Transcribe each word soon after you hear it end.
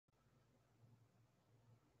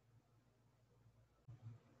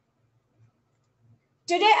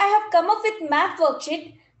Today I have come up with math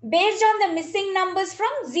worksheet based on the missing numbers from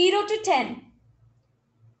 0 to 10.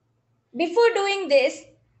 Before doing this,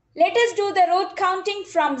 let us do the rote counting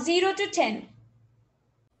from 0 to 10.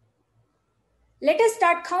 Let us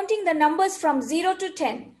start counting the numbers from 0 to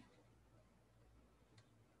 10.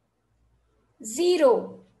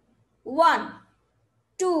 0, 1,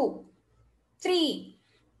 2, 3,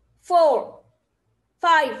 4,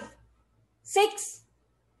 5, 6,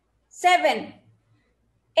 7,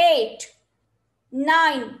 8,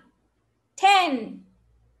 9, 10.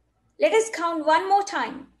 Let us count one more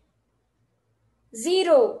time.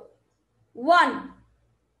 0, 1,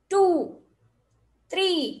 2,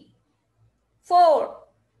 3, 4,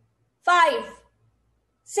 5,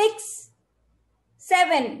 6,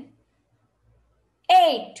 7,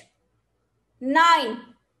 8, 9,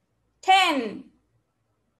 10.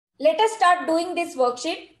 Let us start doing this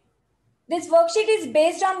worksheet. This worksheet is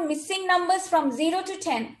based on missing numbers from 0 to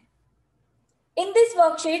 10. In this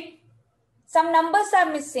worksheet, some numbers are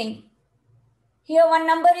missing. Here one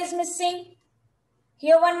number is missing.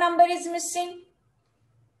 Here one number is missing.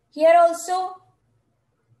 Here also.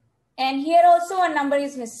 And here also one number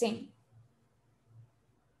is missing.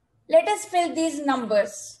 Let us fill these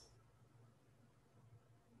numbers.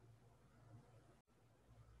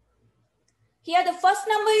 Here the first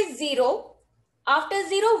number is 0. After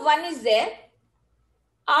 0, 1 is there.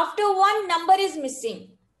 After 1, number is missing.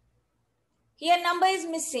 Here number is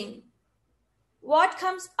missing. What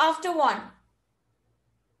comes after 1?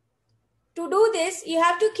 To do this, you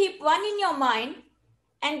have to keep 1 in your mind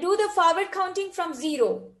and do the forward counting from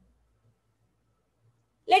 0.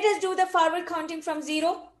 Let us do the forward counting from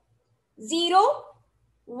 0. 0,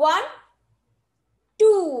 1,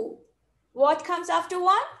 2. What comes after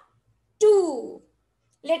 1? 2.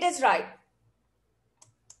 Let us write.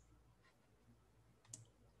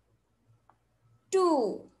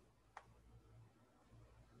 2.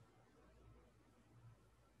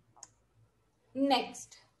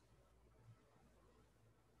 Next.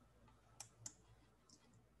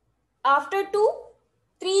 After 2,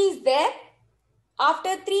 3 is there.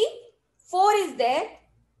 After 3, 4 is there.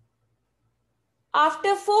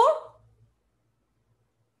 After 4,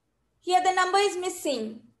 here the number is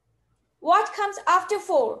missing. What comes after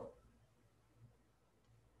 4?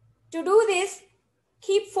 To do this,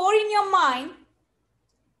 keep 4 in your mind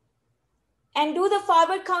and do the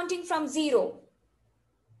forward counting from 0.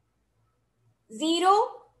 0,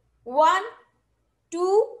 1,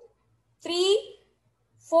 2, 3,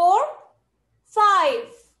 4, 5.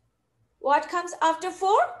 What comes after 4?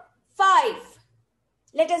 5.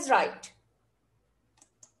 Let us write.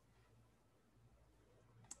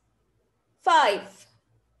 5.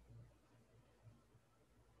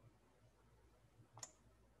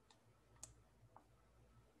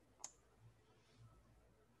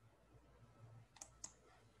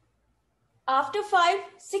 After 5,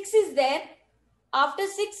 6 is there. After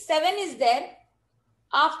 6, 7 is there.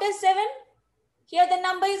 After 7, here the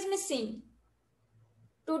number is missing.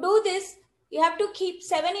 To do this, you have to keep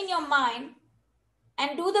 7 in your mind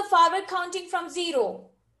and do the forward counting from 0.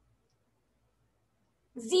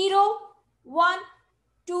 0, 1,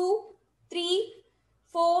 2, 3,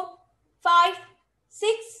 4, 5,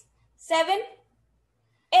 6, 7,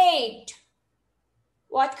 8.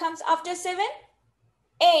 What comes after 7?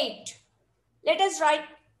 8. Let us write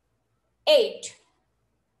 8.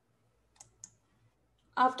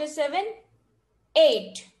 After 7,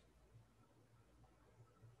 8.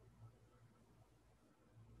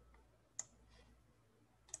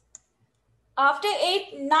 After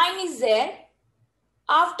 8, 9 is there.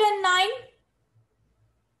 After 9,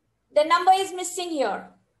 the number is missing here.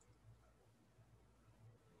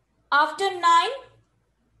 After 9,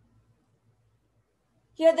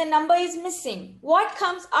 here the number is missing. What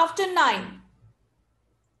comes after 9?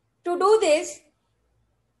 To do this,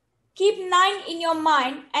 keep 9 in your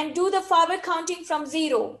mind and do the forward counting from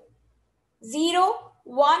 0. 0,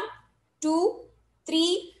 1, 2,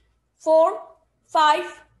 3, 4,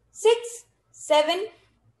 5, 6, 7,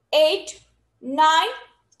 8, 9,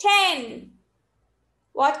 10.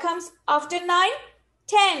 What comes after 9?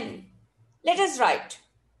 10. Let us write.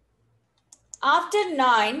 After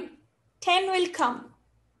 9, 10 will come.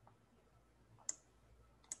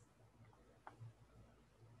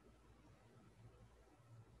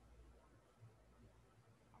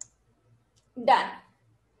 Done.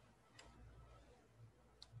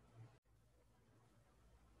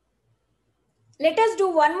 Let us do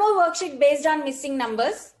one more worksheet based on missing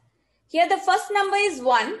numbers. Here the first number is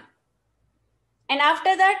 1. And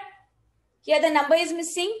after that, here the number is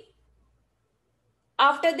missing.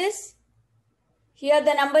 After this, here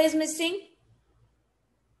the number is missing.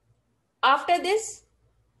 After this,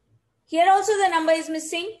 here also the number is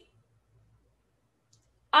missing.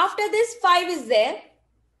 After this, 5 is there.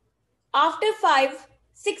 After 5,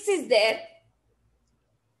 6 is there.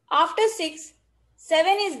 After 6,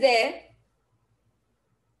 7 is there.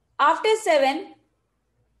 After 7,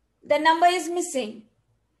 the number is missing.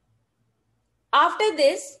 After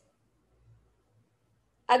this,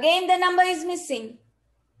 again the number is missing.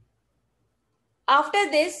 After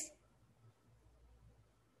this,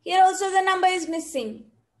 here also the number is missing.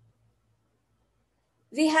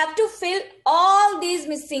 We have to fill all these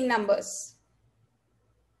missing numbers.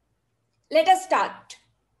 Let us start.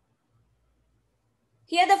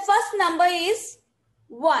 Here the first number is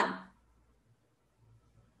 1.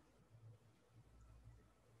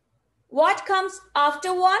 What comes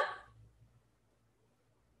after 1?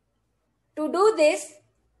 To do this,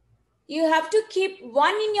 you have to keep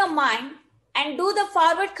 1 in your mind and do the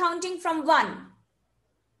forward counting from 1.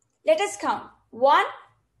 Let us count. 1,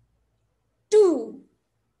 2.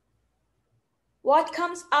 What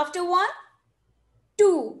comes after 1?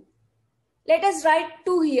 2. Let us write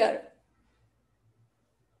 2 here.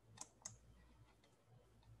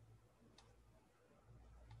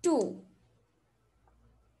 2.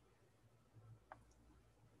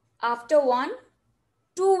 After 1,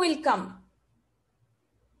 2 will come.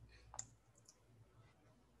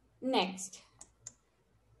 Next.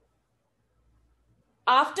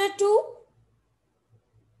 After 2,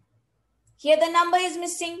 here the number is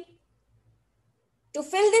missing. To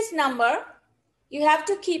fill this number, you have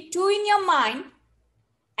to keep 2 in your mind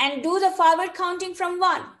and do the forward counting from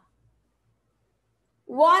 1.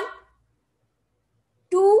 1,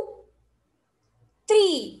 2,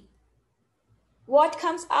 3. What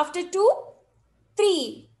comes after 2?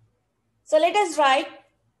 3. So let us write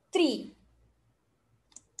 3.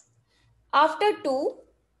 After 2,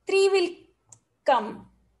 3 will come.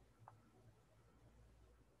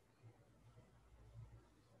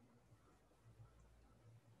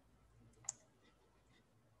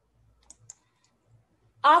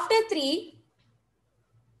 After 3,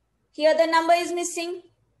 here the number is missing.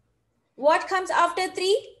 What comes after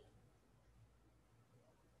 3?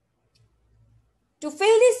 To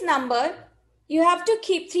fill this number, you have to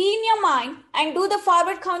keep 3 in your mind and do the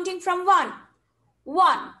forward counting from 1.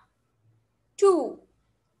 1, 2,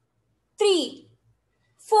 3,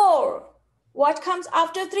 4. What comes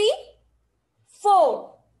after 3?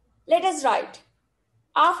 4. Let us write.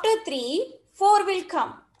 After 3, 4 will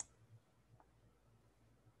come.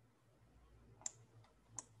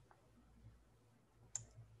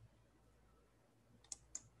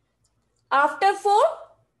 After 4,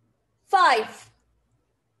 5.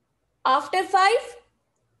 After 5,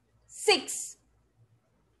 6.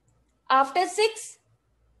 After 6,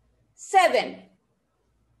 7.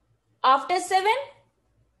 After 7,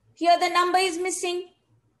 here the number is missing.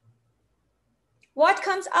 What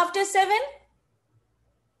comes after 7?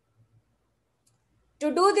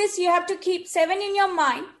 To do this, you have to keep 7 in your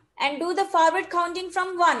mind and do the forward counting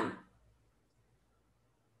from 1.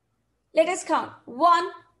 Let us count. 1,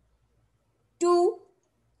 2,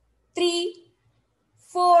 3,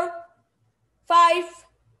 4, 5,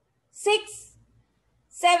 6,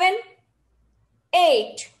 7,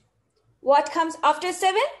 8. What comes after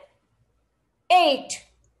 7? 8.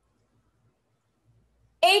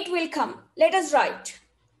 8 will come. Let us write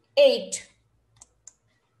 8.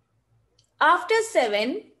 After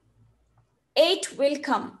 7, 8 will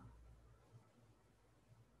come.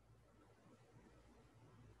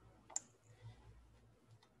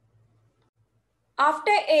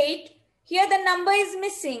 After 8, here the number is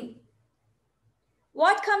missing.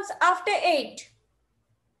 What comes after 8?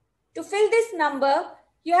 To fill this number,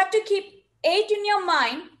 you have to keep 8 in your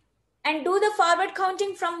mind and do the forward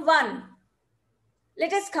counting from 1.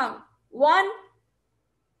 Let us count. 1,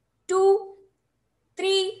 2,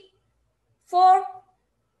 3, 4,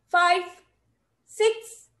 5,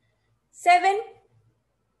 6, 7,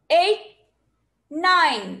 8,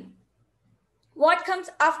 9. What comes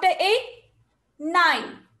after 8?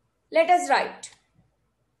 9. Let us write.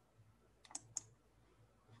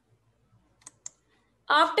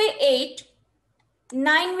 After 8,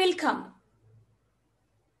 9 will come.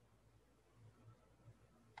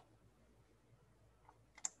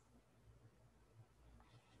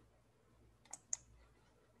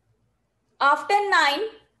 After 9,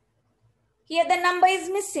 here the number is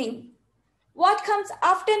missing. What comes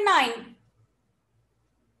after 9?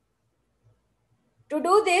 To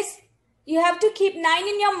do this, you have to keep 9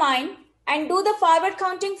 in your mind and do the forward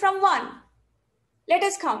counting from 1. Let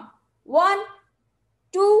us count. 1,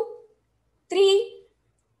 2, 3,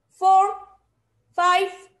 4, 5,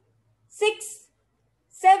 6,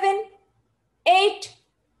 7,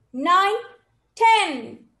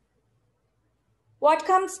 What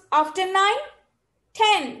comes after 9?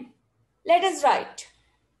 10. Let us write.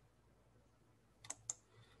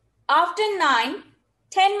 After 9,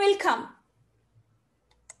 10 will come.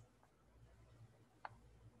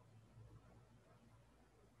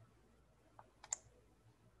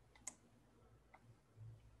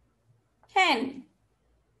 Ten.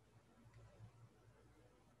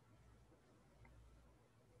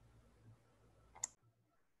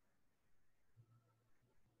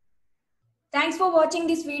 Thanks for watching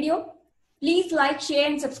this video. Please like, share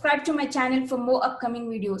and subscribe to my channel for more upcoming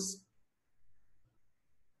videos.